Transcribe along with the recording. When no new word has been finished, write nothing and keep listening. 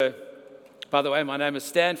By the way, my name is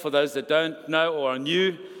Stan. For those that don't know or are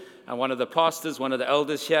new, I'm one of the pastors, one of the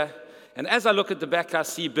elders here. And as I look at the back, I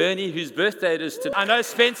see Bernie, whose birthday it is today. I know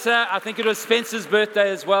Spencer. I think it was Spencer's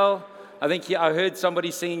birthday as well. I think I heard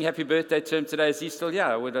somebody singing happy birthday to him today. Is he still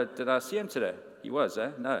here? Did I see him today? He was,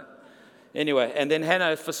 eh? No. Anyway, and then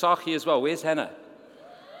Hannah Fasaki as well. Where's Hannah?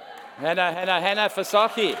 Hannah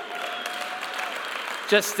Fasaki.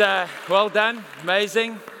 Just well done,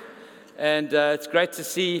 amazing. And it's great to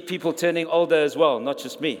see people turning older as well, not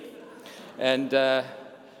just me. And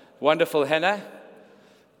wonderful Hannah,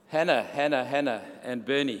 and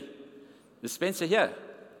Bernie. Is Spencer here?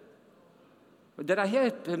 Did I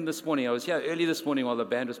hear him this morning? I was here early this morning while the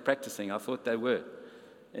band was practicing. I thought they were.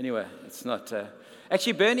 Anyway, it's not.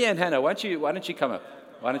 Actually, Bernie and Hannah, why don't you come up?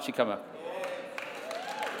 Why don't you come up?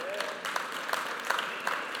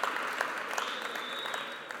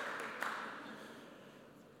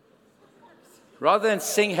 Rather than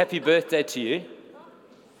sing happy birthday to you,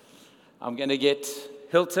 I'm going to get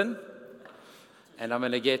Hilton and I'm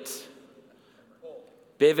going to get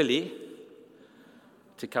Beverly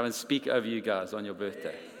to come and speak over you guys on your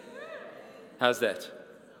birthday. How's that?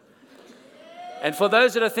 And for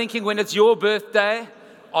those that are thinking, when it's your birthday,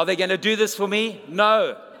 are they going to do this for me?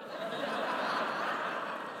 No.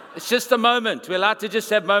 It's just a moment. We're allowed to just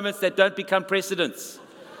have moments that don't become precedents.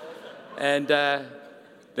 And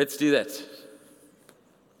let's do that.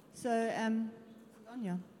 So,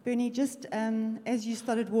 Bernie, just as you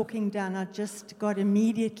started walking down, I just got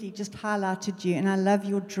immediately just highlighted you, and I love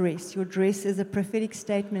your dress. Your dress is a prophetic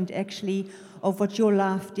statement, actually, of what your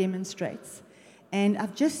life demonstrates. And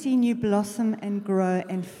I've just seen you blossom and grow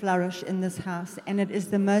and flourish in this house, and it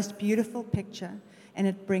is the most beautiful picture, and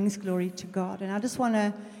it brings glory to God. And I just want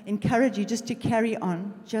to encourage you just to carry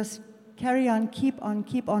on. Just carry on, keep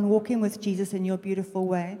on walking with Jesus in your beautiful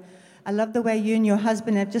way. I love the way you and your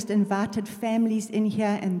husband have just invited families in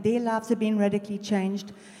here, and their lives have been radically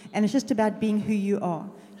changed. And it's just about being who you are.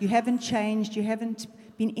 You haven't changed. You haven't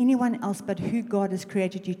been anyone else but who God has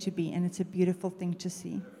created you to be. And it's a beautiful thing to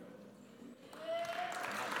see.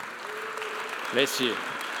 Bless you.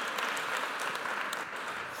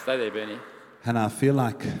 Stay there, Bernie. Hannah, I feel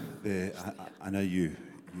like I know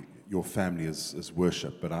your family is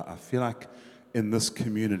worship, but I feel like in this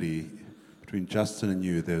community, between Justin and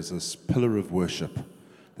you, there's this pillar of worship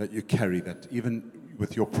that you carry, that even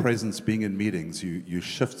with your presence being in meetings, you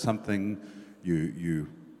shift something, you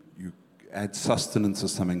add sustenance to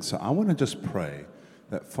something. So I want to just pray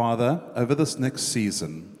that, Father, over this next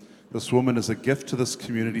season, this woman is a gift to this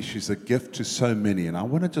community. She's a gift to so many. And I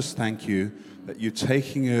want to just thank you that you're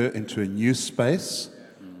taking her into a new space.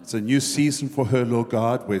 It's a new season for her, Lord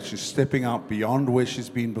God, where she's stepping out beyond where she's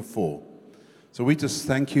been before. So we just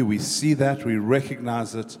thank you. We see that, we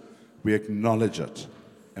recognize it, we acknowledge it,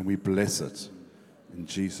 and we bless it. In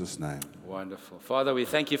Jesus' name. Wonderful. Father, we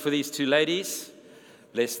thank you for these two ladies.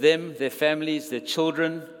 Bless them, their families, their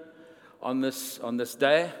children on this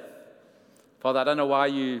day. Father, I don't know why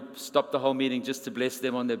you stopped the whole meeting just to bless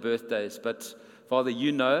them on their birthdays, but Father,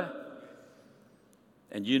 you know,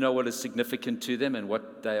 and you know what is significant to them and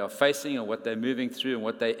what they are facing and what they're moving through and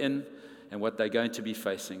what they're in and what they're going to be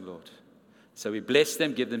facing, Lord. So we bless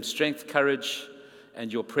them, give them strength, courage,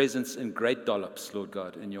 and your presence in great dollops, Lord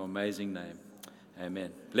God, in your amazing name.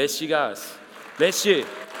 Amen. Bless you guys. Bless you.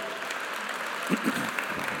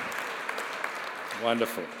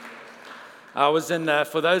 Wonderful. I was in,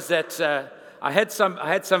 for those that, I had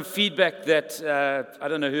some feedback that, I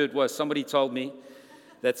don't know who it was, somebody told me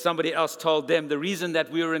that somebody else told them the reason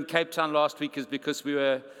that we were in Cape Town last week is because we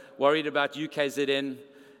were worried about UKZN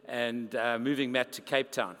and moving Matt to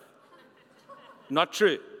Cape Town. Not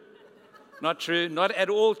true. Not true. Not at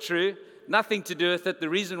all true. Nothing to do with it. The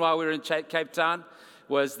reason why we were in Cape Town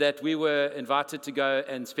was that we were invited to go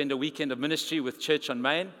and spend a weekend of ministry with Church on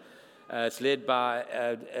Main. It's led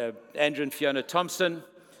by Andrew and Fiona Thompson.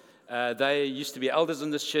 They used to be elders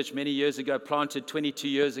in this church many years ago, planted 22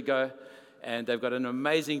 years ago, and they've got an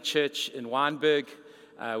amazing church in Wynberg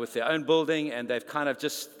with their own building, and they've kind of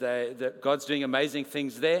God's doing amazing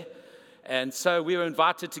things there. And so we were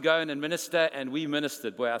invited to go and minister, and we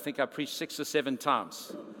ministered. Boy, I think I preached 6 or 7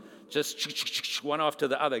 times, just one after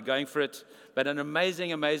the other, going for it. But an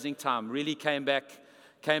amazing, amazing time. Really came back.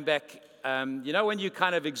 You know when you're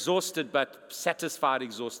kind of exhausted, but satisfied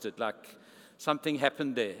exhausted, like something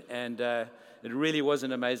happened there. And it really was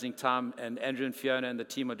an amazing time. And Andrew and Fiona and the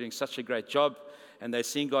team are doing such a great job. And they're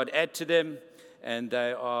seeing God add to them. And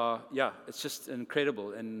they are, it's just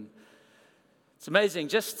incredible. And it's amazing,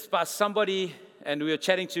 just by somebody, and we were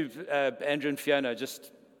chatting to Andrew and Fiona just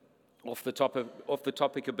off the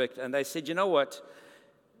topic a bit, and they said, you know what,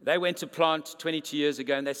 They went to plant 22 years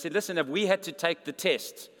ago, and they said, listen, if we had to take the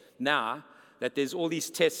test now, that there's all these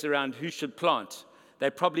tests around who should plant, they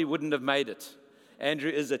probably wouldn't have made it. Andrew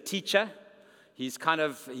is a teacher. He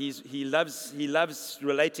loves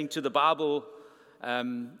relating to the Bible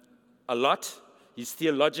a lot. He's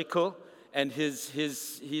theological, and he's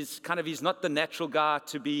not the natural guy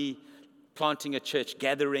to be planting a church,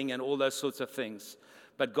 gathering, and all those sorts of things.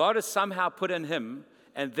 But God has somehow put in him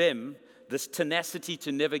and them this tenacity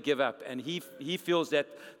to never give up. And he feels that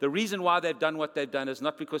the reason why they've done what they've done is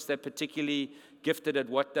not because they're particularly gifted at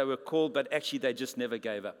what they were called, but actually they just never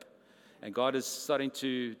gave up. And God is starting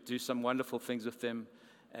to do some wonderful things with them.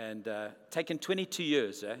 And taken 22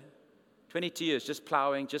 years, 22 years, just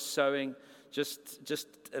plowing, just sowing, just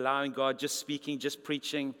allowing God, just speaking, just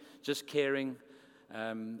preaching, just caring.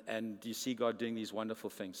 And you see God doing these wonderful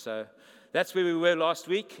things. So that's where we were last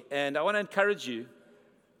week. And I want to encourage you.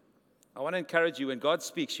 When God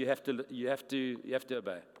speaks, you have to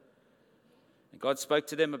obey. And God spoke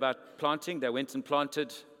to them about planting. They went and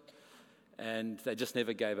planted, and they just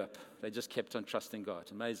never gave up. They just kept on trusting God.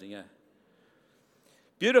 Amazing, yeah.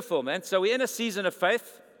 Beautiful, man. So we're in a season of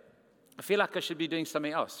faith. I feel like I should be doing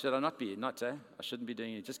something else. Should I not be? Not, I shouldn't be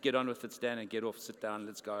doing it. Just get on with it, Stan, and get off, sit down,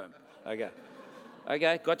 let's go home.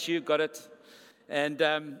 Okay, got it. And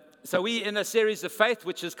so we're in a series of faith,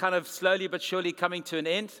 which is kind of slowly but surely coming to an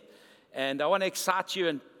end. And I want to excite you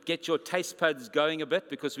and get your taste buds going a bit,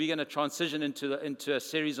 because we're going to transition into a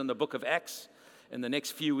series on the book of Acts in the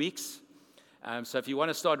next few weeks. So if you want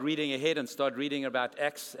to start reading ahead and start reading about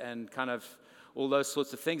Acts and kind of all those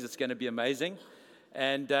sorts of things, it's going to be amazing.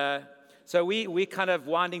 And so we're kind of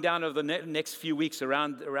winding down over the next few weeks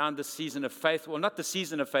around the season of faith. Well, not the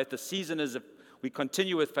season of faith. The season is we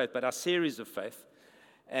continue with faith, but our series of faith.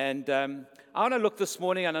 And I want to look this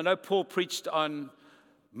morning, and I know Paul preached on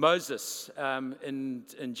Moses in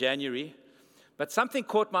January, but something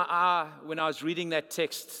caught my eye when I was reading that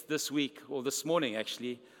text this week, or this morning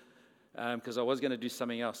actually, because I was going to do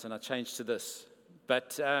something else and I changed to this,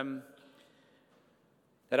 but that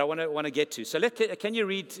I want to get to. So can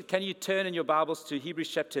you turn in your Bibles to Hebrews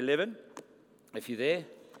chapter 11, if you're there?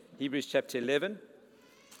 Hebrews chapter 11.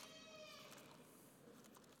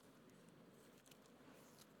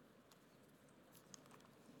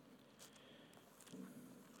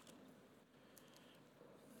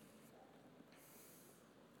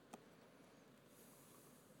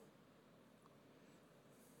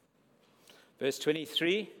 Verse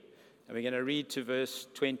 23, and we're going to read to verse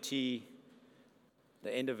 20,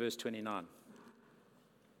 the end of verse 29.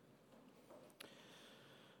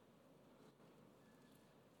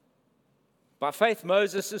 By faith,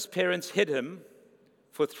 Moses' parents hid him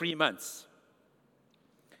for 3 months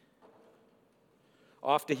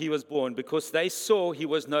after he was born, because they saw he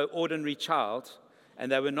was no ordinary child,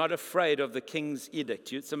 and they were not afraid of the king's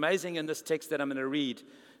edict. It's amazing in this text that I'm going to read.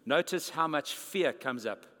 Notice how much fear comes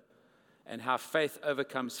up, and how faith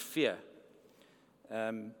overcomes fear.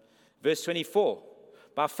 Verse 24.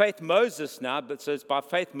 By faith Moses now, but says by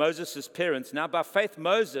faith Moses' parents. Now by faith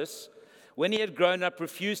Moses, when he had grown up,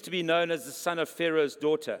 refused to be known as the son of Pharaoh's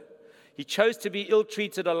daughter. He chose to be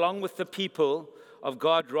ill-treated along with the people of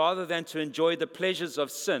God rather than to enjoy the pleasures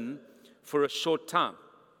of sin for a short time.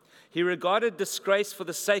 He regarded disgrace for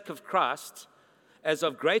the sake of Christ as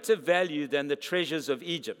of greater value than the treasures of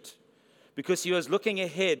Egypt, because he was looking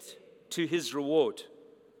ahead to his reward.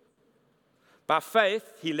 By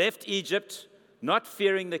faith, he left Egypt, not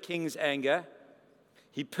fearing the king's anger.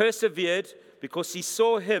 He persevered because he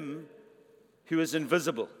saw him who is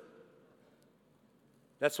invisible.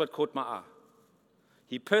 That's what caught my eye.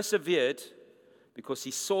 He persevered because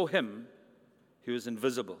he saw him who is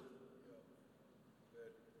invisible.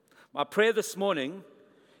 My prayer this morning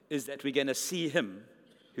is that we're going to see him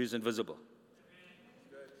who's invisible.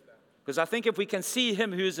 Because I think if we can see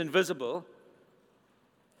him who is invisible,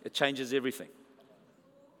 it changes everything.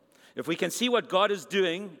 If we can see what God is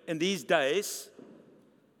doing in these days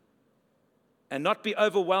and not be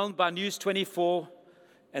overwhelmed by News 24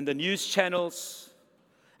 and the news channels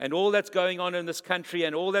and all that's going on in this country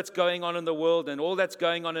and all that's going on in the world and all that's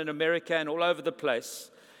going on in America and all over the place,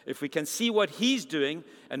 if we can see what he's doing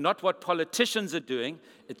and not what politicians are doing,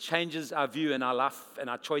 it changes our view and our life and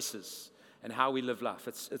our choices and how we live life.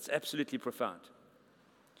 It's absolutely profound.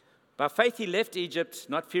 By faith he left Egypt,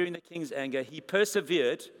 not fearing the king's anger. He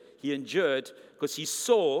persevered, he endured, because he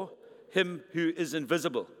saw him who is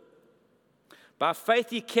invisible. By faith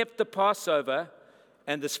he kept the Passover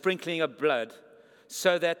and the sprinkling of blood,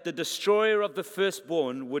 so that the destroyer of the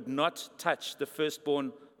firstborn would not touch the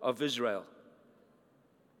firstborn of Israel.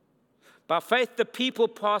 By faith the people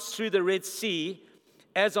passed through the Red Sea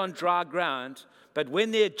as on dry ground, but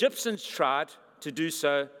when the Egyptians tried to do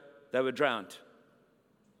so, they were drowned.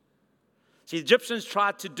 See, the Egyptians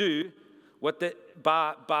tried to do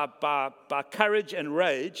by courage and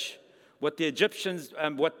rage, what the Egyptians,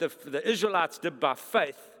 what the Israelites did by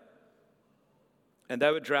faith, and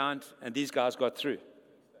they were drowned, and these guys got through.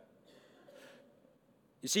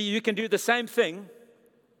 You see, you can do the same thing.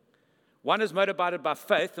 One is motivated by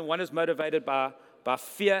faith, and one is motivated by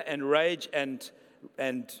fear and rage and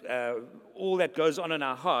all that goes on in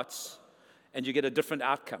our hearts, and you get a different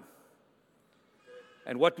outcome.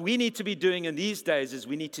 And what we need to be doing in these days is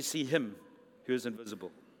we need to see Him who is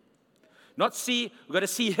invisible. We've got to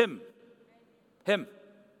see Him. Him.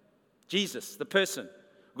 Jesus, the person.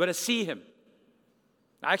 We've got to see Him.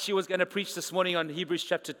 I actually was going to preach this morning on Hebrews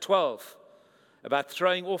chapter 12 about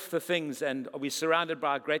throwing off the things, and we're surrounded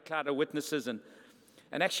by a great cloud of witnesses. And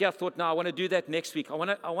actually I thought, no, I want to do that next week. I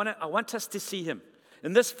want us to see Him.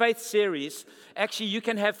 In this faith series, actually you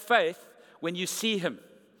can have faith when you see Him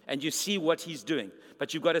and you see what He's doing.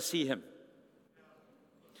 But you've got to see Him.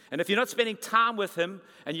 And if you're not spending time with Him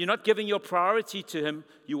and you're not giving your priority to Him,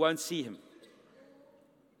 you won't see Him.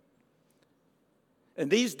 In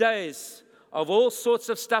these days of all sorts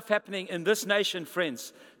of stuff happening in this nation,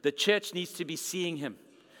 friends, the church needs to be seeing Him,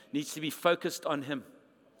 needs to be focused on Him.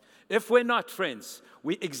 If we're not, friends,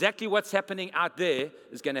 exactly what's happening out there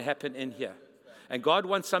is going to happen in here. And God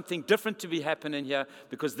wants something different to be happening here,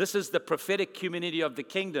 because this is the prophetic community of the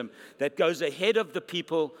kingdom that goes ahead of the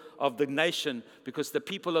people of the nation, because the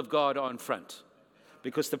people of God are in front.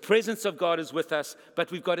 Because the presence of God is with us,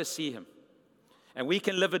 but we've got to see Him. And we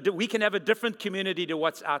can have a different community to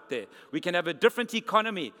what's out there. We can have a different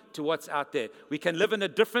economy to what's out there. We can live in a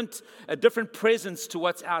different presence to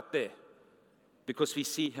what's out there, because we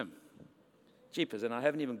see Him. Jeepers, and I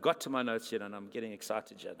haven't even got to my notes yet, and I'm getting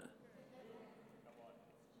excited, Jana.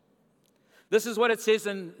 This is what it says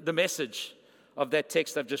in the message of that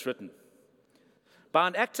text I've just written. By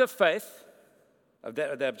an act of faith,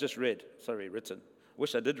 that I've just written.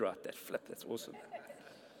 Wish I did write that. Flip, that's awesome.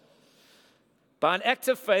 By an act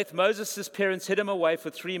of faith, Moses' parents hid him away for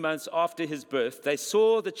 3 months after his birth. They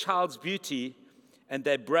saw the child's beauty, and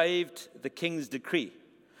they braved the king's decree.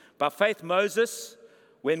 By faith, Moses,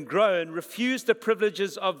 when grown, refused the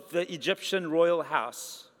privileges of the Egyptian royal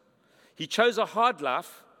house. He chose a hard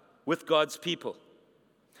life with God's people,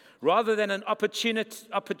 rather than an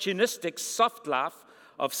opportunistic, soft life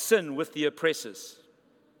of sin with the oppressors.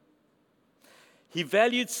 He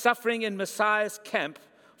valued suffering in Messiah's camp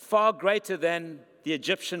far greater than the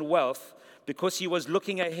Egyptian wealth, because he was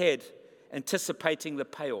looking ahead, anticipating the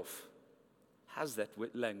payoff. How's that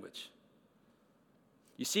language?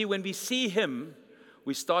 You see, when we see Him,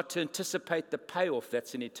 we start to anticipate the payoff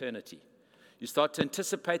that's in eternity. You start to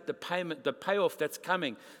anticipate the payoff that's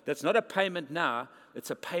coming. That's not a payment now,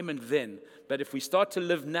 it's a payment then. But if we start to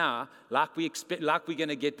live now like we're going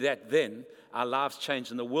to get that then, our lives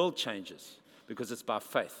change and the world changes, because it's by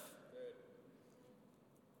faith.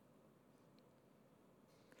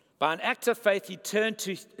 By an act of faith, he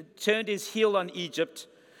turned his heel on Egypt,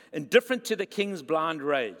 indifferent to the king's blind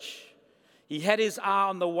rage. He had his eye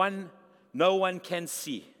on the one no one can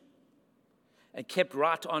see, and kept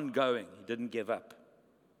right on going. He didn't give up.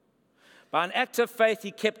 By an act of faith,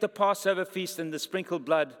 he kept the Passover feast and the sprinkled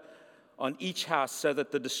blood on each house, so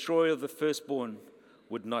that the destroyer of the firstborn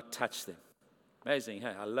would not touch them. Amazing,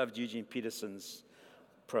 hey? I loved Eugene Peterson's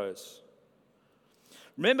prose.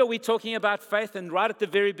 Remember, we're talking about faith, and right at the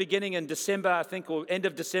very beginning in December, I think, or end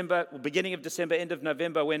of December, or beginning of December, end of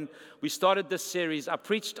November, when we started this series, I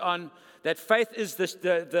preached on that faith is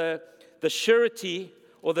the surety,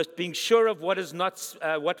 or the being sure of what is not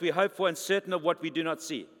what we hope for, and certain of what we do not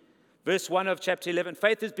see. Verse 1 of chapter 11,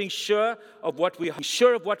 faith is being sure of what we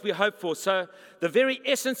hope for. So the very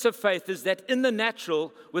essence of faith is that in the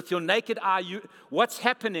natural, with your naked eye, what's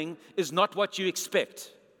happening is not what you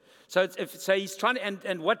expect. So he's trying to,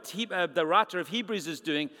 and what the writer of Hebrews is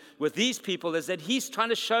doing with these people is that he's trying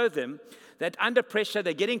to show them that under pressure,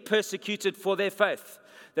 they're getting persecuted for their faith.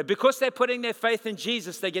 That because they're putting their faith in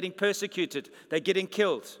Jesus, they're getting persecuted. They're getting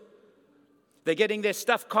killed. They're getting their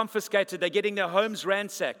stuff confiscated. They're getting their homes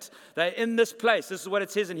ransacked. They're in this place. This is what it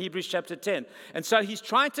says in Hebrews chapter 10. And so he's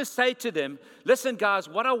trying to say to them, listen, guys,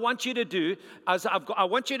 what I want you to do is I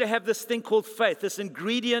want you to have this thing called faith, this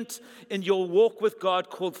ingredient in your walk with God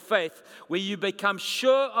called faith, where you become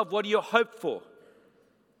sure of what you hope for.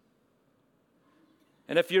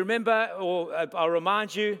 And if you remember, or I'll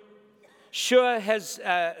remind you, sure has,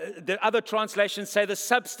 the other translations say the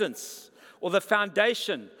substance, or the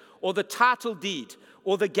foundation, or the title deed,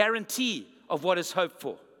 or the guarantee of what is hoped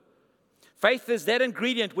for. Faith is that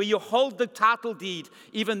ingredient where you hold the title deed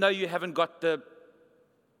even though you haven't got the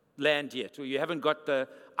land yet, or you haven't got the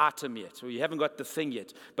item yet, or you haven't got the thing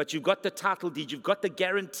yet. But you've got the title deed. You've got the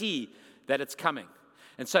guarantee that it's coming.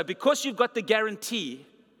 And so because you've got the guarantee,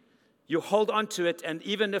 you hold on to it, and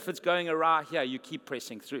even if it's going awry here, you keep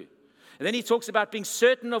pressing through. And then he talks about being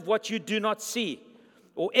certain of what you do not see,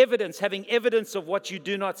 or evidence, having evidence of what you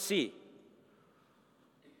do not see.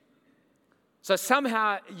 So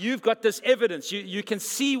somehow you've got this evidence. You can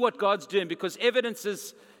see what God's doing, because evidence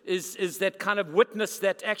is that kind of witness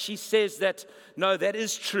that actually says that, no, that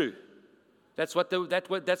is true. That's what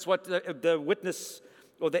the witness,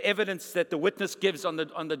 or the evidence that the witness gives on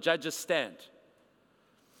the judge's stand.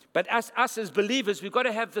 But us as believers, we've got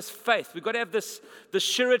to have this faith. We've got to have this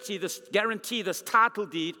surety, this guarantee, this title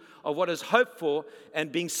deed of what is hoped for,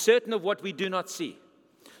 and being certain of what we do not see.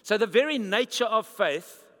 So the very nature of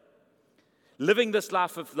faith, living this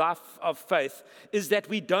life of faith, is that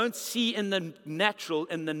we don't see in the natural,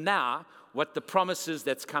 in the now, what the promise is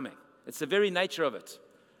that's coming. It's the very nature of it.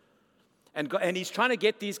 And he's trying to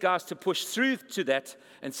get these guys to push through to that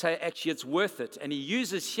and say, actually, it's worth it. And he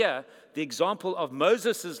uses here the example of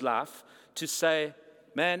Moses' life to say,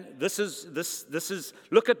 man, this is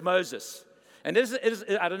look at Moses. And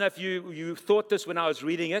I don't know if you thought this when I was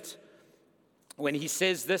reading it. When he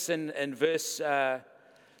says this in verse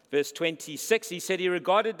 26, he said he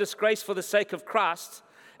regarded disgrace for the sake of Christ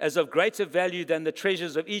as of greater value than the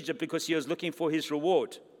treasures of Egypt, because he was looking for his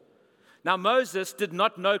reward. Now, Moses did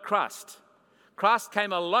not know Christ. Christ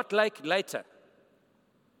came a lot later.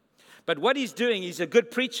 But what he's doing, he's a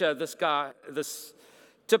good preacher, this guy, this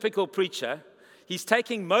typical preacher. He's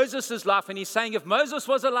taking Moses' life and he's saying, if Moses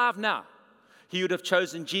was alive now, he would have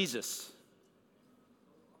chosen Jesus.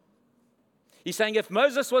 He's saying if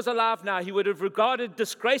Moses was alive now, he would have regarded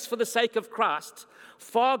disgrace for the sake of Christ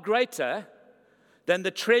far greater than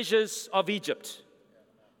the treasures of Egypt.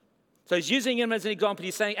 So he's using him as an example.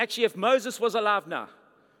 He's saying, actually, if Moses was alive now,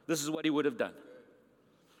 this is what he would have done.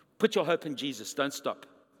 Put your hope in Jesus. Don't stop.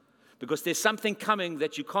 Because there's something coming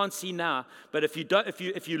that you can't see now. But if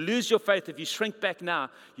you lose your faith, if you shrink back now,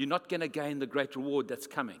 you're not going to gain the great reward that's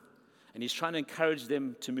coming. And he's trying to encourage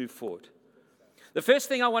them to move forward. The first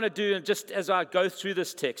thing I want to do, and just as I go through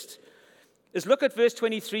this text, is look at verse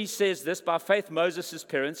 23 says this, by faith Moses'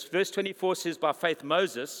 parents. Verse 24 says by faith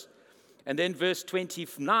Moses. And then verse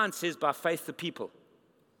 29 says, by faith the people.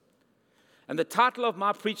 And the title of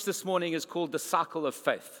my preach this morning is called The Cycle of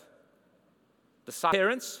Faith.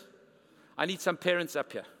 Parents, I need some parents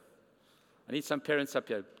up here.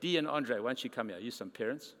 Dee and Andre, why don't you come here? You some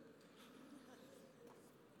parents.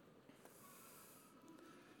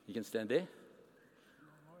 You can stand there.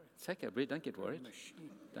 It's okay, bro. Don't get worried.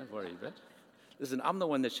 Don't worry, bro. Listen, I'm the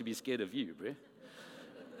one that should be scared of you,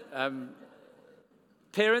 bro.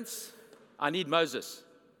 Parents, I need Moses.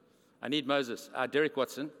 Derek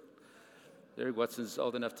Watson. Derek Watson's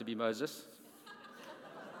old enough to be Moses.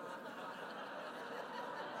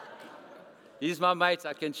 He's my mate.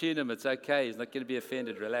 I can tune him. It's okay. He's not going to be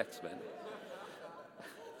offended. Relax, man.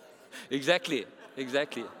 Exactly.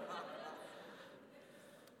 There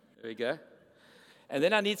we go. And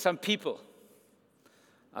then I need some people.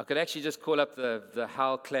 I could actually just call up the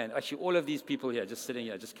Howell clan. Actually, all of these people here, just sitting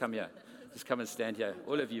here, just come here. Just come and stand here.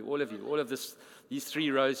 All of you, these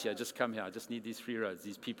 3 rows here, just come here. I just need these 3 rows,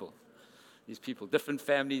 these people, different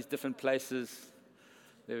families, different places.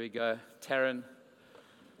 There we go. Taryn,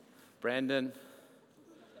 Brandon,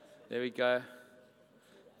 there we go.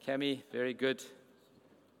 Cami, very good.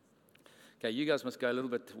 Okay, you guys must go a little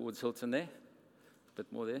bit towards Hilton there, a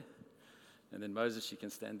bit more there. And then Moses, you can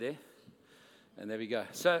stand there. And there we go.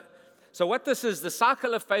 So what this is, the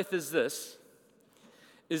cycle of faith is this,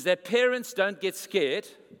 is that parents don't get scared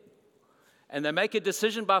and they make a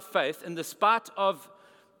decision by faith in the spite of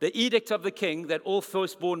the edict of the king that all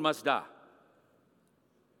firstborn must die.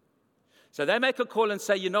 So they make a call and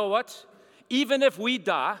say, you know what? Even if we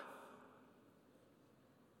die,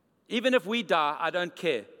 I don't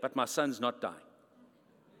care, but my son's not dying.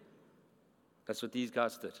 That's what these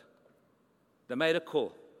guys did. They made a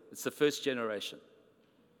call. It's the first generation.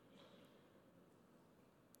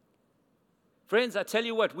 Friends, I tell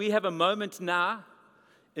you what, we have a moment now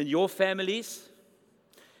in your families.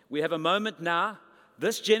 We have a moment now,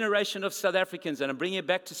 this generation of South Africans, and I'm bringing it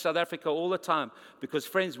back to South Africa all the time because,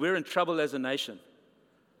 friends, we're in trouble as a nation.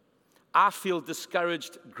 I feel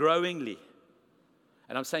discouraged growingly.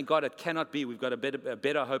 And I'm saying, God, it cannot be. We've got a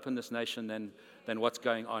better hope in this nation than what's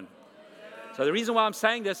going on. So the reason why I'm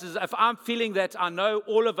saying this is if I'm feeling that, I know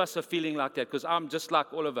all of us are feeling like that because I'm just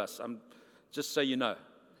like all of us. I'm just so you know.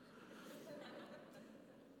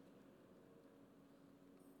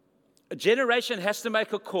 A generation has to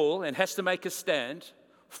make a call and has to make a stand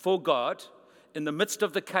for God in the midst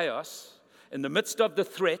of the chaos, in the midst of the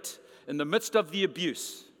threat, in the midst of the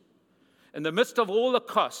abuse, in the midst of all the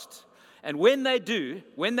cost. And when they do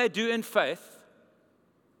in faith,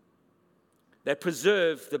 they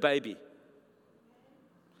preserve the baby.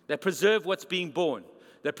 They preserve what's being born.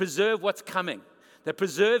 They preserve what's coming. They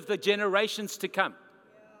preserve the generations to come.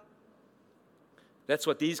 That's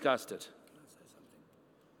what these guys did.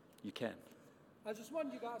 You can. I just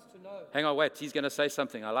want you guys to know. Hang on, wait. He's going to say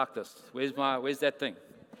something. I like this. Where's that thing?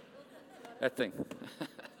 That thing.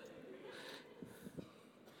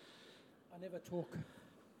 I never talk.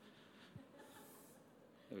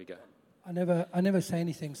 Here we go. I never say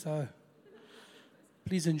anything, so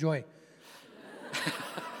please enjoy.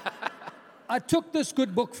 I took this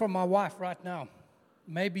good book from my wife right now,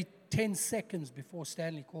 maybe 10 seconds before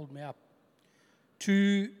Stanley called me up,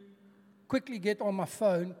 to quickly get on my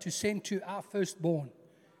phone to send to our firstborn,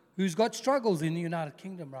 who's got struggles in the United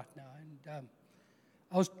Kingdom right now. And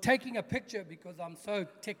I was taking a picture because I'm so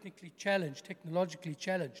technologically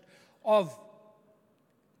challenged, of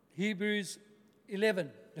Hebrews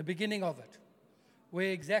 11, the beginning of it,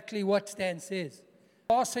 where exactly what Stan says.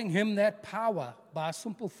 Passing him that power by a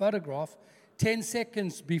simple photograph 10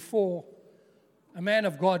 seconds before a man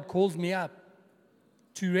of God calls me up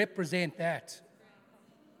to represent that.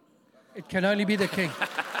 It can only be the King. There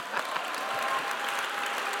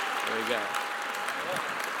we go.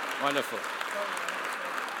 Wonderful.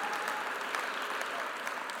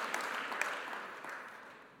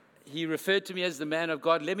 He referred to me as the man of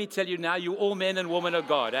God. Let me tell you now, you all men and women of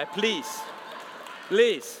God. Please.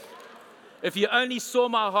 Please. If you only saw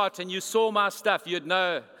my heart and you saw my stuff, you'd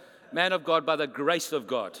know, man of God, by the grace of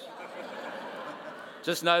God.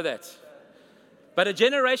 Just know that. But a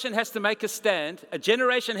generation has to make a stand. A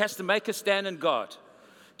generation has to make a stand in God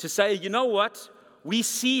to say, you know what? We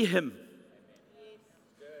see him.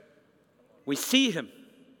 We see him.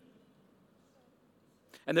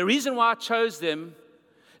 And the reason why I chose them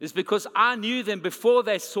is because I knew them before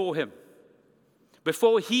they saw him,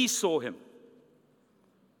 before he saw him.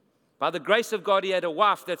 By the grace of God, he had a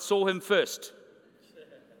wife that saw him first.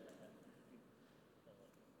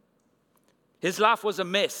 His life was a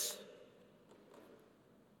mess.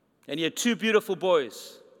 And he had two beautiful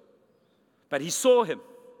boys. But he saw him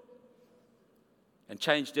and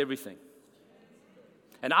changed everything.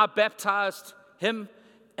 And I baptized him,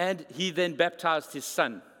 and he then baptized his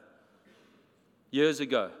son years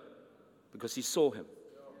ago because he saw him.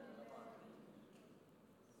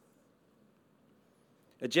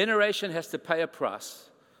 A generation has to pay a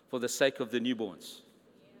price for the sake of the newborns.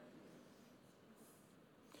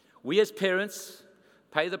 We as parents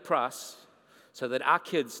pay the price so that our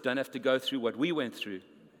kids don't have to go through what we went through.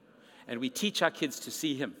 And we teach our kids to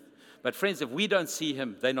see him. But friends, if we don't see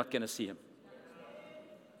him, they're not going to see him.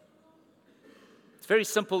 It's very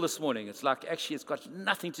simple this morning. It's like, actually, it's got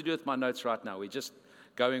nothing to do with my notes right now. We're just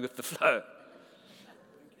going with the flow.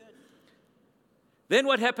 Then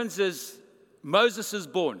what happens is Moses is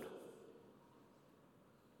born.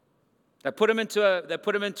 They put him into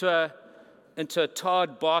a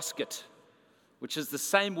tarred basket, which is the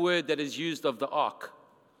same word that is used of the ark,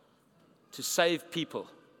 to save people.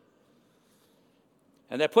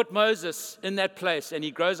 And they put Moses in that place, and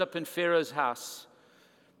he grows up in Pharaoh's house.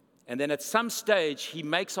 And then at some stage, he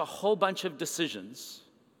makes a whole bunch of decisions.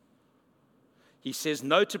 He says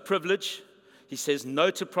no to privilege. He says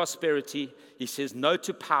no to prosperity. He says no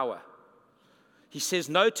to power. He says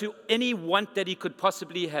no to any want that he could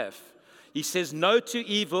possibly have. He says no to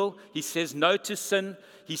evil. He says no to sin.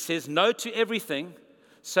 He says no to everything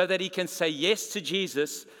so that he can say yes to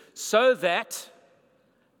Jesus, so that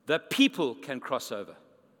the people can cross over.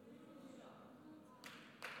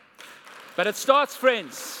 But it starts,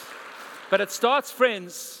 friends,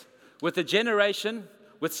 with a generation,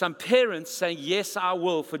 with some parents saying, yes, I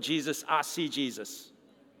will for Jesus. I see Jesus.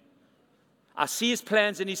 I see his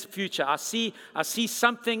plans in his future. I see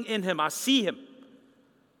something in him. I see him.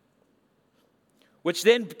 Which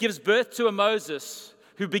then gives birth to a Moses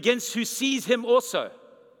who sees him also.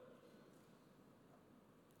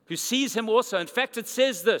 Who sees him also. In fact, it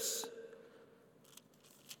says this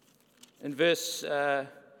in verse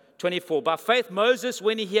 24. By faith, Moses,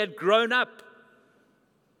 when he had grown up,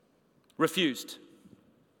 refused.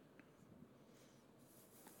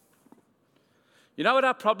 You know what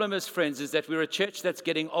our problem is, friends, is that we're a church that's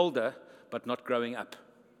getting older, but not growing up.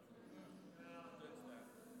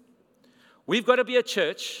 We've got to be a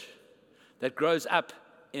church that grows up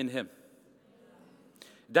in him.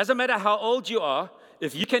 It doesn't matter how old you are.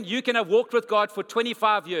 If you can have walked with God for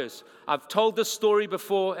 25 years. I've told this story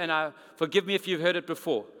before, and forgive me if you've heard it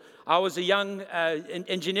before. I was a young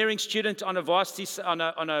engineering student on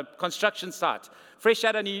a construction site. Fresh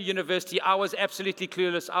out of university, I was absolutely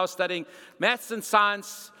clueless. I was studying maths and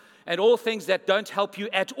science and all things that don't help you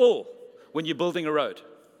at all when you're building a road.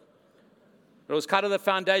 It was kind of the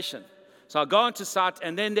foundation. So I go onto site,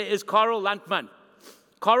 and then there is Karel Landman.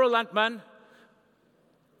 Karel Landman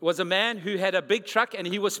was a man who had a big truck, and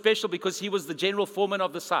he was special because he was the general foreman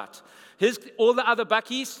of the site. All the other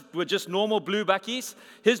bakkies were just normal blue bakkies.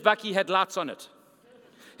 His bakkie had lights on it.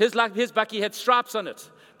 His bakkie had stripes on it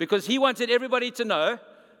because he wanted everybody to know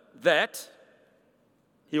that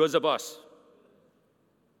he was a boss.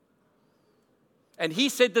 And he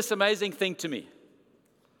said this amazing thing to me.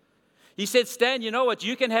 He said, Stan, you know what?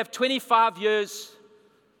 You can have 25 years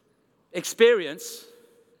experience,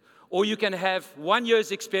 or you can have 1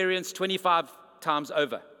 year's experience 25 times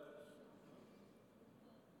over.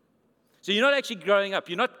 So you're not actually growing up.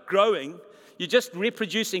 You're not growing. You're just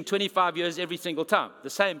reproducing 25 years every single time,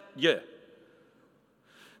 the same year.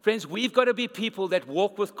 Friends, we've got to be people that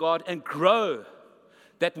walk with God and grow.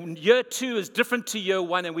 That year 2 is different to year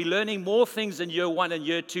 1, and we're learning more things in year 1 and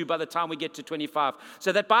year 2 by the time we get to 25.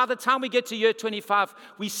 So that by the time we get to year 25,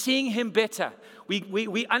 we're seeing Him better.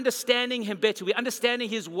 We're understanding Him better. We're understanding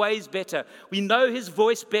His ways better. We know His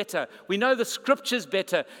voice better. We know the Scriptures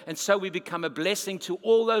better. And so we become a blessing to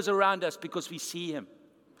all those around us because we see Him.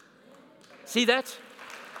 See that?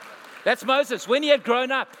 That's Moses when he had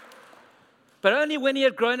grown up. But only when he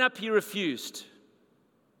had grown up, he refused.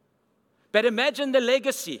 But imagine the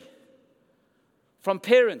legacy from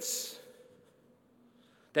parents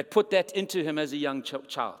that put that into him as a young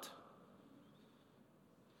child.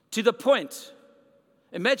 To the point,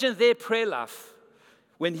 imagine their prayer life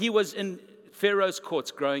when he was in Pharaoh's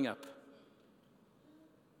courts growing up.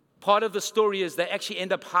 Part of the story is they actually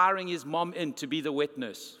end up hiring his mom in to be the wet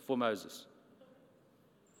nurse for Moses.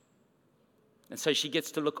 And so she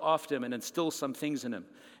gets to look after him and instill some things in him.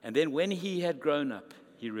 And then when he had grown up,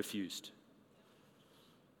 he refused.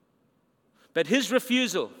 But his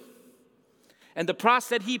refusal and the price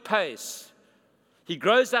that he pays, he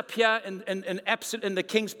grows up here in the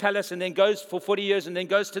king's palace and then goes for 40 years and then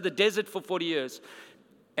goes to the desert for 40 years.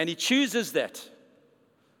 And he chooses that.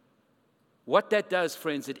 What that does,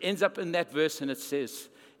 friends, it ends up in that verse and it says,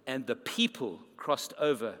 and the people crossed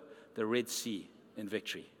over the Red Sea in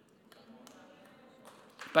victory.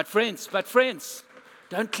 But friends,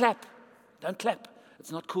 don't clap. Don't clap.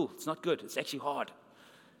 It's not cool. It's not good. It's actually hard.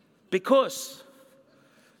 Because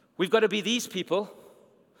we've got to be these people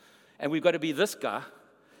and we've got to be this guy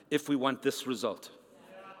if we want this result.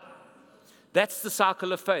 That's the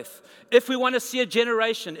cycle of faith. If we want to see a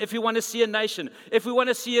generation, if we want to see a nation, if we want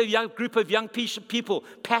to see a young group of young people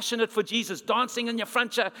passionate for Jesus, dancing in your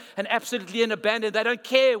front and absolutely in abandon, they don't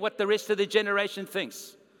care what the rest of the generation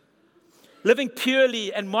thinks. Living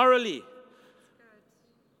purely and morally,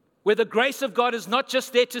 where the grace of God is not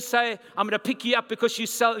just there to say, I'm going to pick you up because you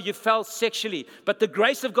fell sexually. But the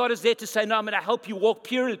grace of God is there to say, no, I'm going to help you walk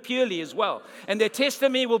purely as well. And their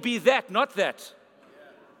testimony will be that, not that.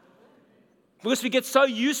 Because we get so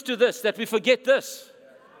used to this that we forget this.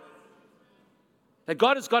 That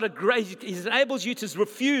God has got a grace. He enables you to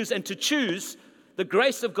refuse and to choose. The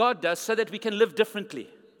grace of God does so that we can live differently.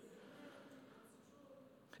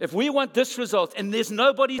 If we want this result, and there's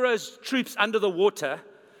nobody who throws troops under the water,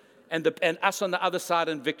 and us on the other side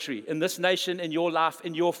in victory, in this nation, in your life,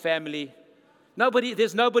 in your family.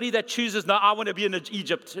 There's nobody that chooses, no, I want to be in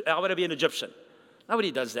Egypt, I want to be an Egyptian.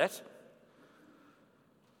 Nobody does that.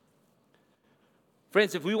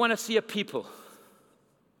 Friends, if we want to see a people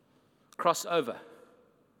cross over,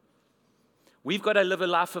 we've got to live a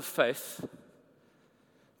life of faith,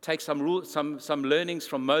 take some learnings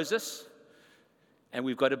from Moses, and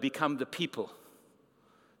we've got to become the people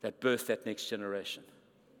that birth that next generation.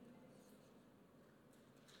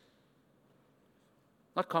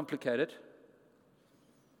 Not complicated.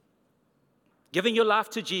 Giving your life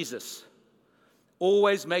to Jesus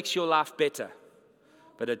always makes your life better,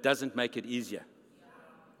 but it doesn't make it easier.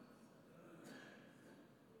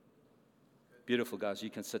 Beautiful, guys. You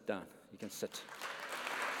can sit down. You can sit.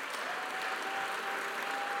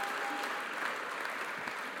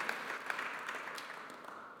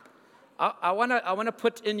 I want to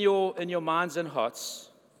put in your minds and hearts.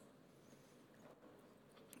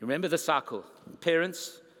 Remember the cycle.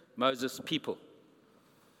 Parents, Moses, people.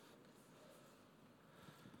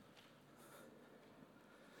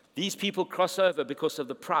 These people cross over because of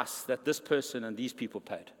the price that this person and these people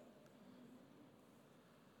paid.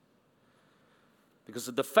 Because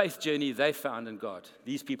of the faith journey they found in God.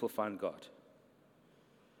 These people found God.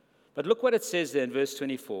 But look what it says there in verse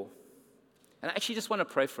 24. And I actually just want to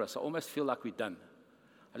pray for us. I almost feel like we're done.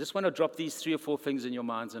 I just want to drop these 3 or 4 things in your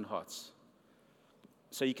minds and hearts.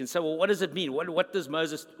 So you can say, well, what does it mean? What does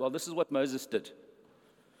Moses, well, this is what Moses did.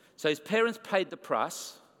 So his parents paid the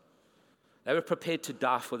price. They were prepared to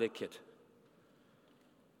die for their kid.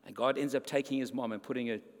 And God ends up taking his mom and putting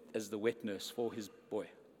her as the wet nurse for his boy.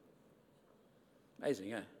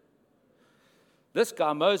 Amazing, eh? This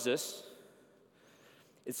guy, Moses,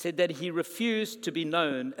 it said that he refused to be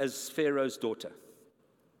known as Pharaoh's daughter.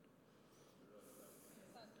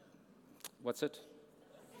 What's it?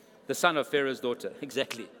 The son of Pharaoh's daughter,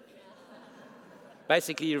 exactly.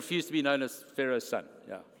 Basically, he refused to be known as Pharaoh's son,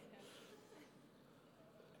 yeah.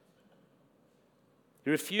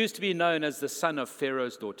 He refused to be known as the son of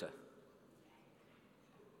Pharaoh's daughter.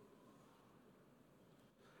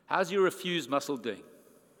 How's your refuse muscle doing?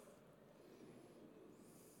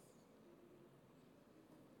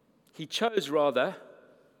 He chose rather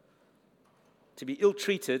to be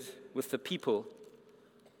ill-treated with the people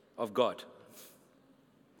of God,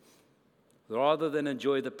 rather than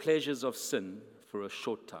enjoy the pleasures of sin for a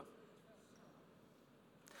short time.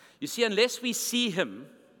 You see, unless we see him,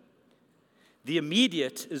 the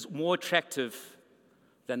immediate is more attractive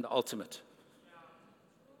than the ultimate.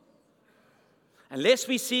 Unless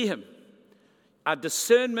we see him, our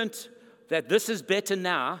discernment that this is better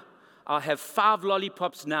now, I'll have 5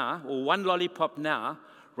 lollipops now, or 1 lollipop now,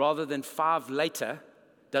 rather than 5 later,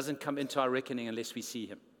 doesn't come into our reckoning unless we see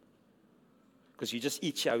him. Because you just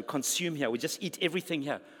eat here, we consume here, we just eat everything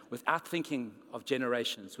here without thinking of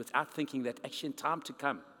generations, without thinking that actually in time to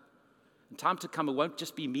come, it won't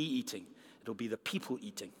just be me eating, it'll be the people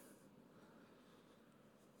eating.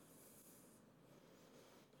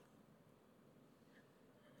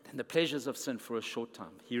 And the pleasures of sin for a short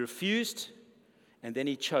time. He refused, and then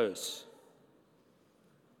he chose.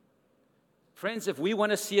 Friends, if we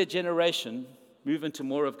want to see a generation move into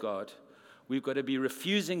more of God, we've got to be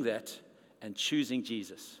refusing that and choosing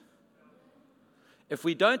Jesus. If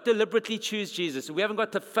we don't deliberately choose Jesus, if we haven't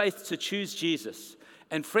got the faith to choose Jesus,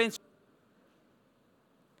 and friends,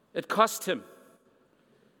 it cost him.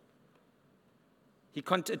 It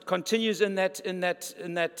continues in that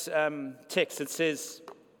text. It says,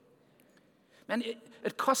 man,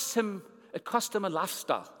 it cost him a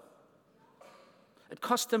lifestyle. It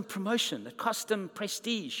cost him promotion. It cost him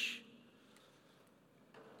prestige.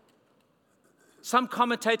 Some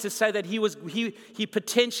commentators say that he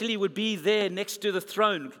potentially would be there next to the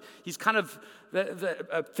throne. He's kind of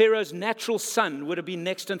Pharaoh's natural son would have been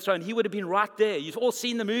next to the throne. He would have been right there. You've all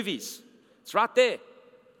seen the movies. It's right there.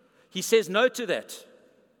 He says no to that,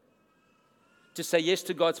 to say yes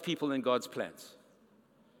to God's people and God's plans.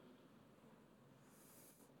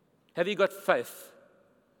 Have you got faith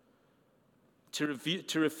to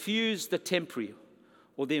refuse the temporary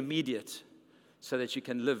or the immediate so that you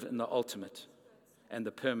can live in the ultimate and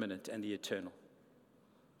the permanent and the eternal?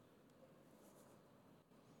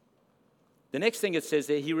 The next thing it says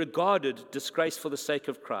there, he regarded disgrace for the sake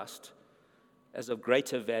of Christ as of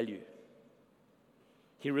greater value.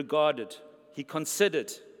 He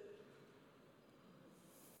considered.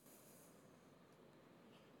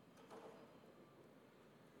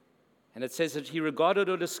 And it says that he regarded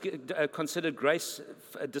or considered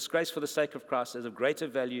disgrace for the sake of Christ as of greater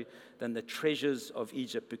value than the treasures of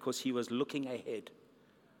Egypt, because he was looking ahead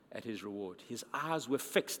at his reward. His eyes were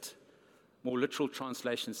fixed. More literal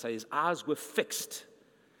translations say his eyes were fixed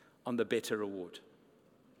on the better reward.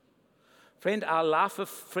 Friends, our life of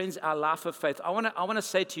faith. I want to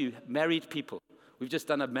say to you, married people, we've just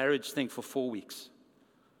done a marriage thing for 4 weeks.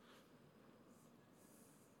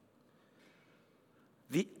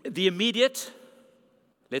 The immediate,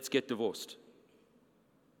 let's get divorced.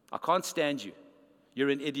 I can't stand you. You're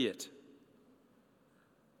an idiot.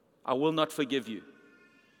 I will not forgive you.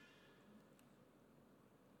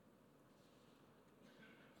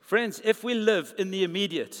 Friends, if we live in the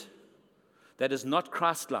immediate that is not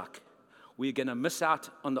Christ-like, we're going to miss out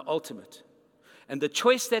on the ultimate. And the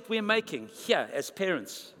choice that we're making here as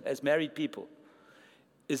parents, as married people,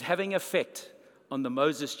 is having effect on the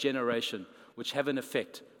Moses generation, which have an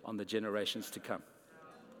effect on the generations to come.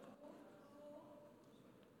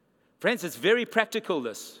 Friends, it's very practical,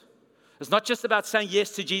 this. It's not just about saying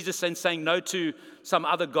yes to Jesus and saying no to some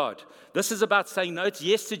other God. This is about saying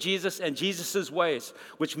yes to Jesus and Jesus' ways,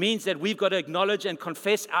 which means that we've got to acknowledge and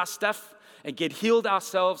confess our stuff and get healed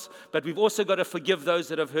ourselves, but we've also got to forgive those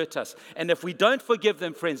that have hurt us. And if we don't forgive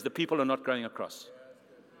them, friends, the people are not going across.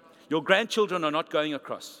 Your grandchildren are not going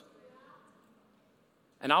across.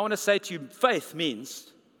 And I want to say to you, faith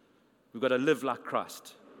means we've got to live like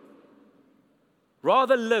Christ.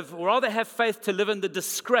 Rather have faith to live in the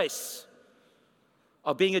disgrace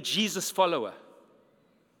of being a Jesus follower.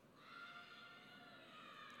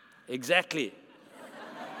 Exactly.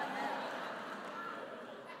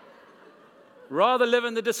 Rather live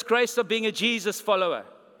in the disgrace of being a Jesus follower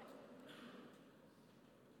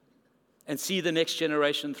and see the next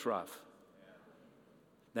generation thrive.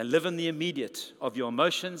 Than live in the immediate of your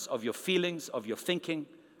emotions, of your feelings, of your thinking,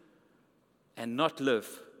 and not live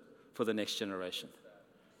for the next generation.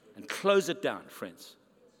 And close it down, friends.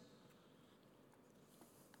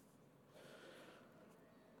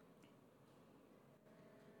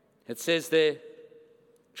 It says there,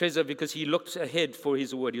 treasure, because he looked ahead for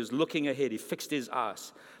his word. He was looking ahead. He fixed his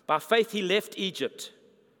eyes. By faith, he left Egypt,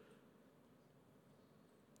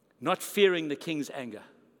 not fearing the king's anger.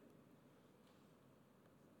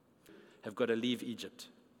 Have got to leave Egypt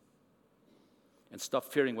and stop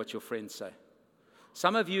fearing what your friends say.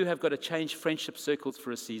 Some of you have got to change friendship circles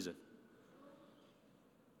for a season.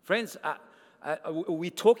 Friends,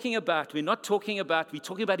 we're talking about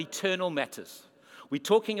eternal matters. We're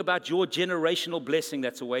talking about your generational blessing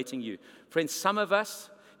that's awaiting you. Friends, some of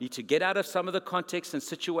us need to get out of some of the contexts and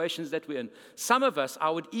situations that we're in. Some of us,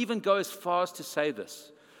 I would even go as far as to say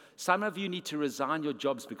this. Some of you need to resign your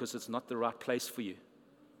jobs because it's not the right place for you.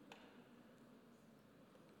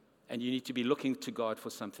 And you need to be looking to God for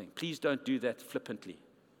something. Please don't do that flippantly.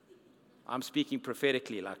 I'm speaking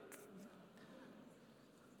prophetically, like,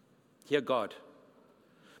 hear God.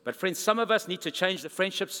 But friends, some of us need to change the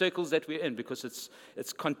friendship circles that we're in because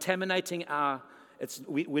it's contaminating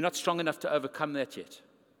we're not strong enough to overcome that yet.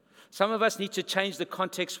 Some of us need to change the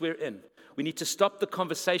context we're in. We need to stop the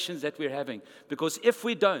conversations that we're having. Because if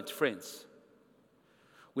we don't, friends,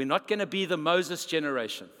 we're not going to be the Moses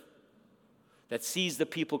generation that sees the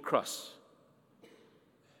people cross.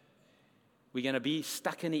 We're going to be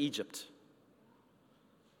stuck in Egypt,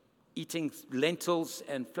 eating lentils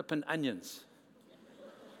and flippin' onions,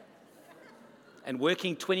 and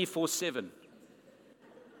working 24/7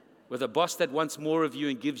 with a boss that wants more of you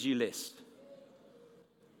and gives you less.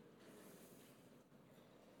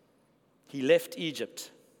 He left Egypt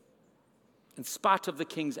in spite of the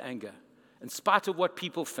king's anger, in spite of what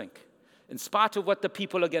people think, in spite of what the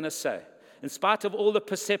people are going to say, in spite of all the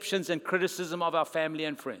perceptions and criticism of our family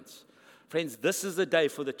and friends. Friends, this is the day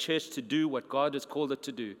for the church to do what God has called it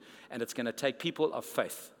to do, and it's going to take people of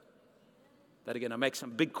faith that are going to make some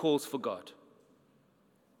big calls for God.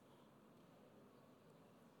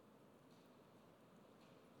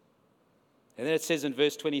 And then it says in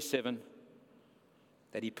verse 27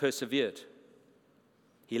 that he persevered.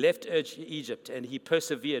 He left Egypt and he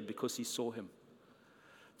persevered because he saw him.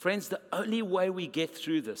 Friends, the only way we get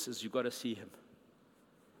through this is you've got to see him.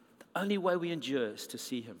 The only way we endure is to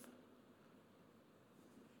see him.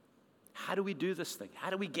 How do we do this thing?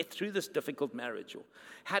 How do we get through this difficult marriage? Or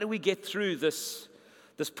how do we get through this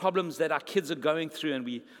problems that our kids are going through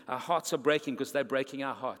and our hearts are breaking because they're breaking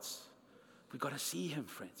our hearts? We've got to see him,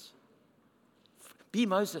 friends. Be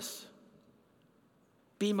Moses.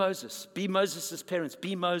 Be Moses. Be Moses' parents.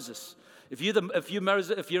 Be Moses. If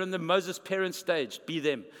you're in the Moses parent stage, be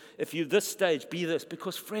them. If you're this stage, be this.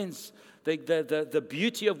 Because, friends, the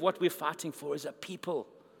beauty of what we're fighting for is a people.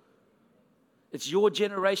 It's your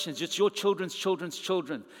generations. It's your children's children's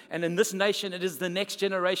children. And in this nation, it is the next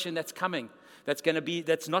generation that's coming,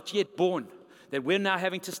 that's not yet born, that we're now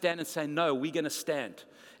having to stand and say, no, we're going to stand.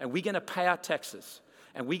 And we're going to pay our taxes.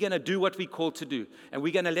 And we're going to do what we're called to do. And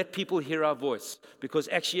we're going to let people hear our voice. Because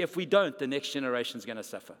actually, if we don't, the next generation is going to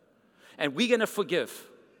suffer. And we're going to forgive.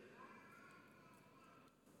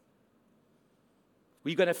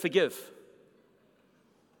 We're going to forgive.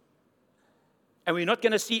 And we're not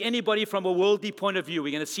going to see anybody from a worldly point of view.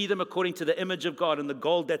 We're going to see them according to the image of God and the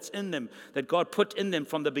gold that's in them, that God put in them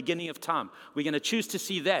from the beginning of time. We're going to choose to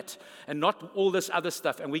see that and not all this other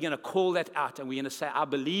stuff. And we're going to call that out. And we're going to say, I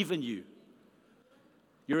believe in you.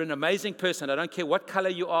 You're an amazing person. I don't care what color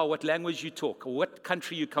you are, what language you talk, or what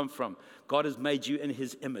country you come from. God has made you in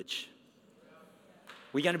his image.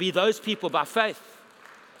 We're going to be those people by faith.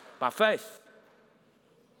 By faith.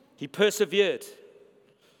 He persevered.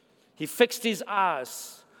 He fixed his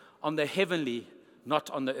eyes on the heavenly, not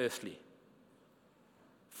on the earthly.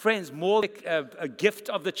 Friends, more like a gift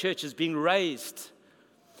of the church is being raised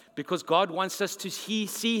because God wants us to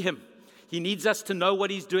see him. He needs us to know what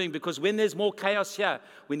he's doing because when there's more chaos here,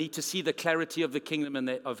 we need to see the clarity of the kingdom and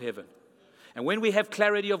of heaven. And when we have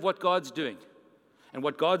clarity of what God's doing and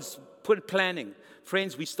what God's planning,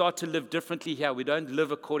 friends, we start to live differently here. We don't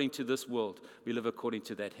live according to this world. We live according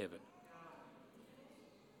to that heaven.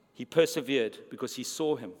 He persevered because he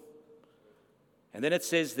saw him. And then it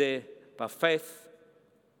says there, by faith,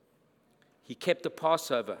 he kept the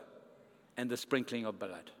Passover and the sprinkling of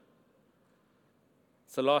blood.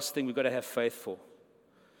 It's the last thing we've got to have faith for.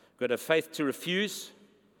 We've got to have faith to refuse.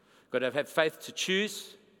 We've got to have faith to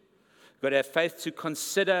choose. We've got to have faith to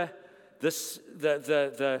consider this,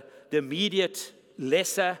 the immediate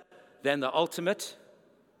lesser than the ultimate.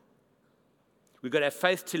 We've got to have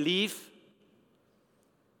faith to leave.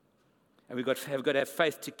 And we've got to have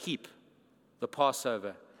faith to keep the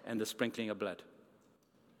Passover and the sprinkling of blood.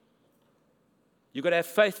 You've got to have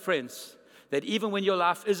faith, friends, that even when your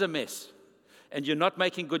life is a mess and you're not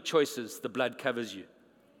making good choices, the blood covers you.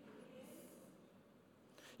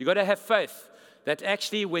 You've got to have faith that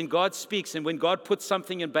actually when God speaks and when God puts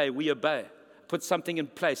something in play, we obey. Puts something in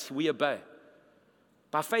place, we obey.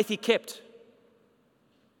 By faith, he kept.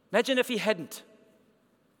 Imagine if he hadn't.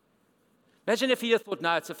 Imagine if he had thought,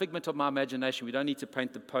 no, it's a figment of my imagination. We don't need to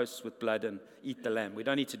paint the posts with blood and eat the lamb. We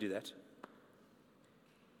don't need to do that.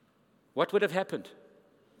 What would have happened?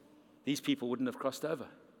 These people wouldn't have crossed over.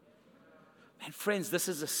 And friends, this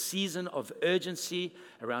is a season of urgency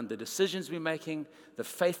around the decisions we're making, the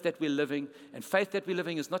faith that we're living. And faith that we're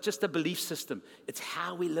living is not just a belief system. It's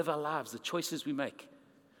how we live our lives, the choices we make.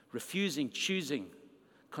 Refusing, choosing,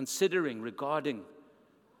 considering, regarding,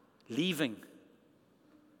 leaving,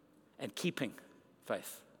 and keeping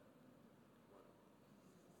faith.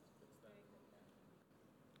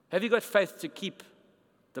 Have you got faith to keep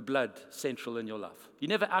the blood central in your life? You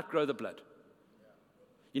never outgrow the blood.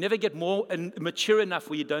 You never get more and mature enough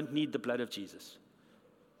where you don't need the blood of Jesus.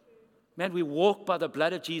 Man, we walk by the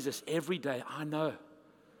blood of Jesus every day. I know.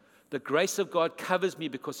 The grace of God covers me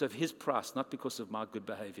because of his price, not because of my good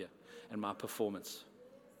behavior and my performance.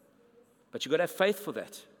 But you've got to have faith for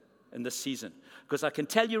that in this season. Because I can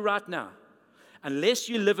tell you right now, unless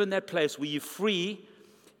you live in that place where you're free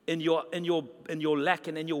in your lack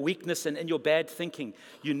and in your weakness and in your bad thinking,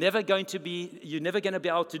 you're never going to be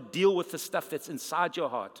able to deal with the stuff that's inside your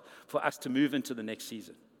heart for us to move into the next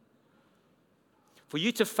season. For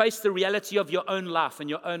you to face the reality of your own life and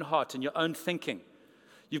your own heart and your own thinking,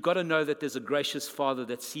 you've got to know that there's a gracious Father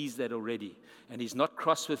that sees that already. And he's not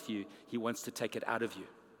cross with you. He wants to take it out of you.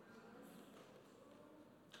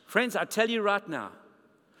 Friends, I tell you right now,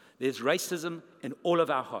 there's racism in all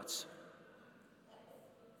of our hearts.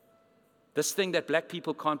 This thing that black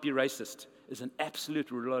people can't be racist is an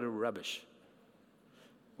absolute lot of rubbish.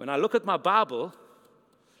 When I look at my Bible,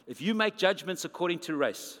 if you make judgments according to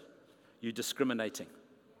race, you're discriminating.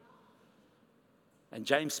 And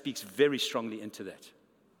James speaks very strongly into that.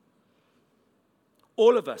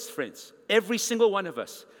 All of us, friends, every single one of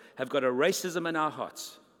us have got a racism in our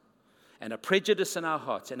hearts and a prejudice in our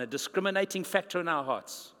hearts and a discriminating factor in our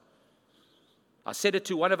hearts. I said it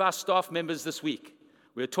to one of our staff members this week.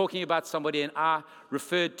 We were talking about somebody, and I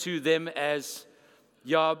referred to them as,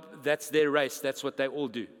 yeah, that's their race. That's what they all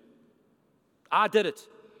do. I did it.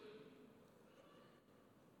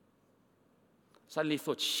 Suddenly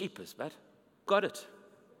thought, sheepers, but got it.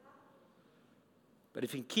 But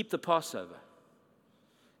if you can keep the Passover,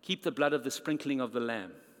 keep the blood of the sprinkling of the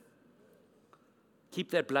lamb,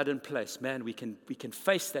 keep that blood in place, man, we can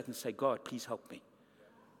face that and say, God, please help me.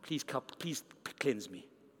 Please cleanse me.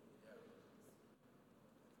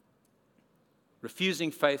 Refusing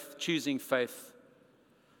faith, choosing faith,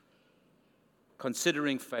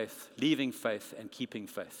 considering faith, leaving faith, and keeping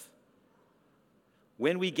faith.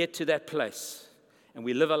 When we get to that place and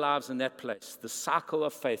we live our lives in that place, the cycle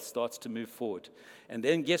of faith starts to move forward. And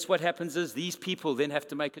then guess what happens is these people then have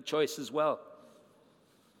to make a choice as well.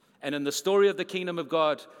 And in the story of the kingdom of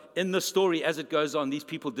God, in the story as it goes on, these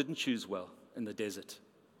people didn't choose well in the desert.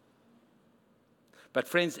 But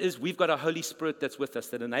friends, we've got a Holy Spirit that's with us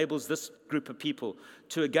that enables this group of people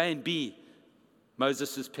to again be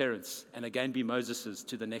Moses' parents and again be Moses'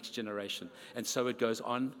 to the next generation. And so it goes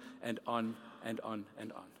on and on and on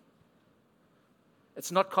and on.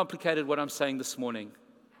 It's not complicated what I'm saying this morning.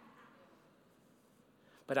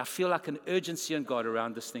 But I feel like an urgency in God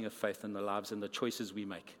around this thing of faith in the lives and the choices we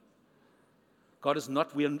make. God is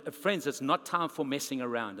not, friends, it's not time for messing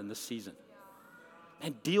around in this season.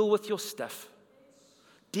 And deal with your stuff.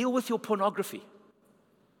 Deal with your pornography.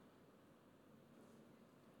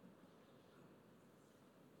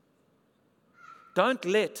 Don't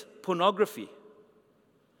let pornography.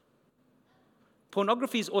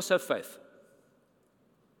 Pornography is also faith.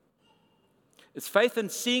 It's faith in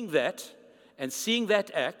seeing that, and seeing that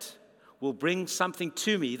act will bring something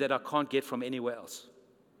to me that I can't get from anywhere else.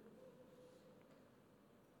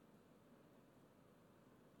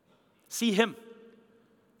 See him,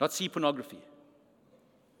 not see pornography.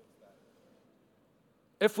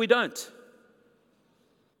 If we don't,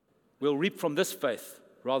 we'll reap from this faith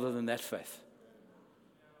rather than that faith.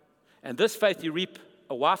 And this faith, you reap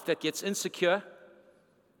a wife that gets insecure.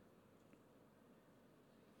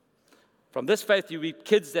 From this faith, you reap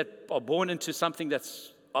kids that are born into something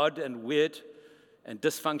that's odd and weird and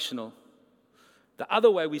dysfunctional. The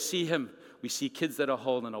other way we see kids that are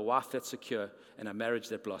whole and a wife that's secure and a marriage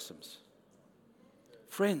that blossoms.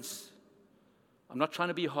 Friends, I'm not trying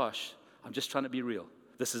to be harsh. I'm just trying to be real.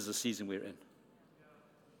 This is the season we're in.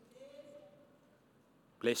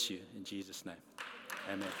 Bless you in Jesus' name.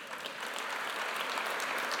 Amen.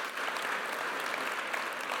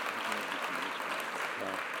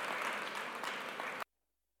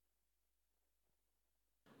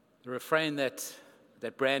 The refrain that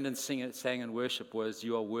Brandon sang in worship was,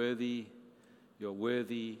 "You are worthy, you're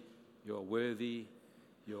worthy, you're worthy,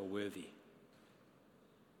 you're worthy."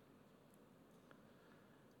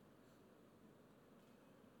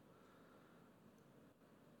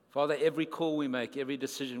 Father, every call we make, every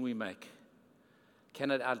decision we make,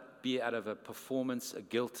 can it be out of a performance, a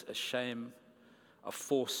guilt, a shame, a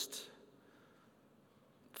forced,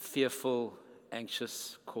 fearful,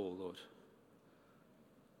 anxious call, Lord?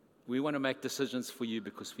 We want to make decisions for you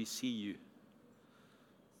because we see you.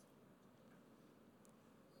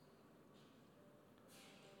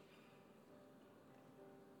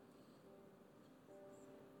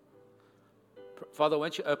 Father,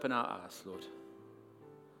 won't you open our eyes, Lord?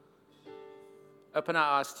 Open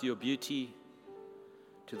our eyes to your beauty,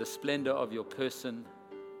 to the splendor of your person,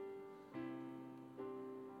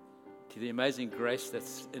 to the amazing grace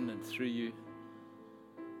that's in and through you.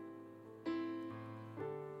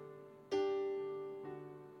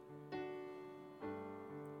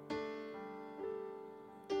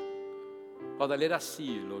 Father, let us see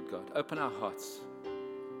you, Lord God. Open our hearts,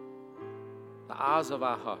 the eyes of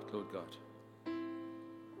our heart, Lord God.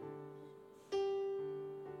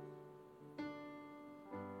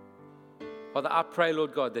 Father, I pray,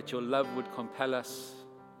 Lord God, that your love would compel us.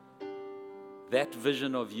 That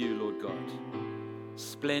vision of you, Lord God,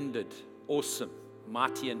 splendid, awesome,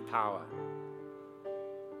 mighty in power,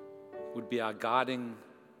 would be our guiding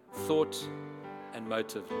thought and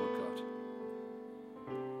motive, Lord God.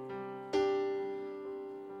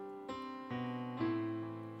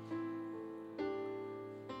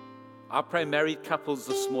 I pray married couples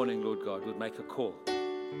this morning, Lord God, would make a call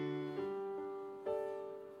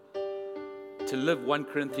to live 1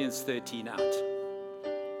 Corinthians 13 out.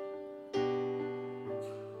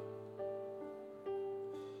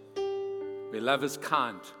 Where love is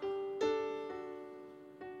kind,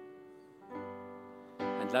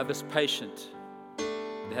 and love is patient.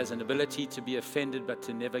 It has an ability to be offended, but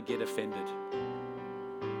to never get offended.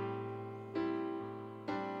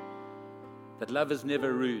 That love is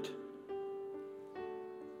never rude.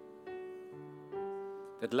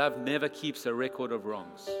 That love never keeps a record of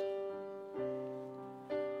wrongs.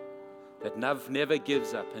 That love never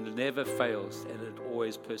gives up and never fails, and it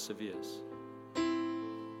always perseveres.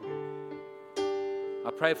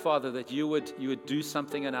 I pray, Father, that you would do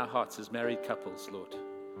something in our hearts as married couples, Lord.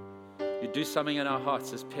 You'd do something in our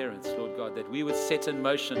hearts as parents, Lord God, that we would set in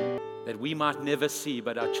motion that we might never see,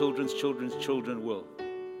 but our children's children's children will.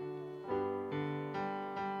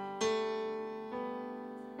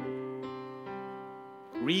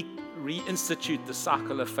 Reinstitute the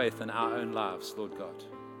cycle of faith in our own lives, Lord God.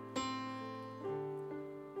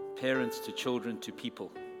 Parents to children to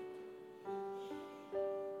people.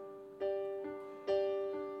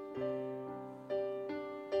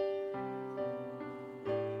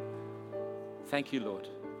 Thank you, Lord.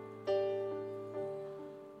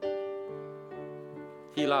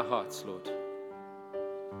 Heal our hearts, Lord.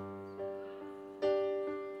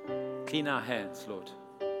 Clean our hands, Lord.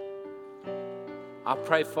 I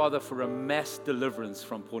pray, Father, for a mass deliverance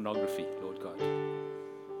from pornography, Lord God.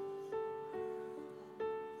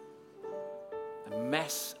 A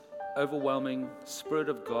mass, overwhelming Spirit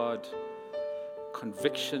of God,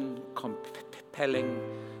 conviction, compelling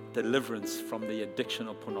deliverance from the addiction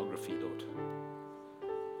of pornography, Lord.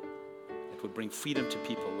 It would bring freedom to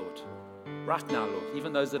people, Lord. Right now, Lord,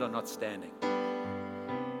 even those that are not standing.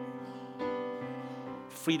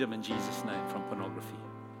 Freedom in Jesus' name from pornography.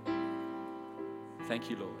 Thank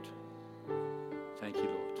you, Lord. Thank you,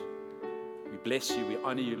 Lord. We bless you. We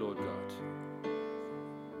honor you, Lord God.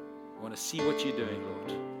 We want to see what you're doing,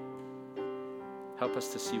 Lord. Help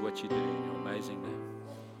us to see what you're doing in your amazing name.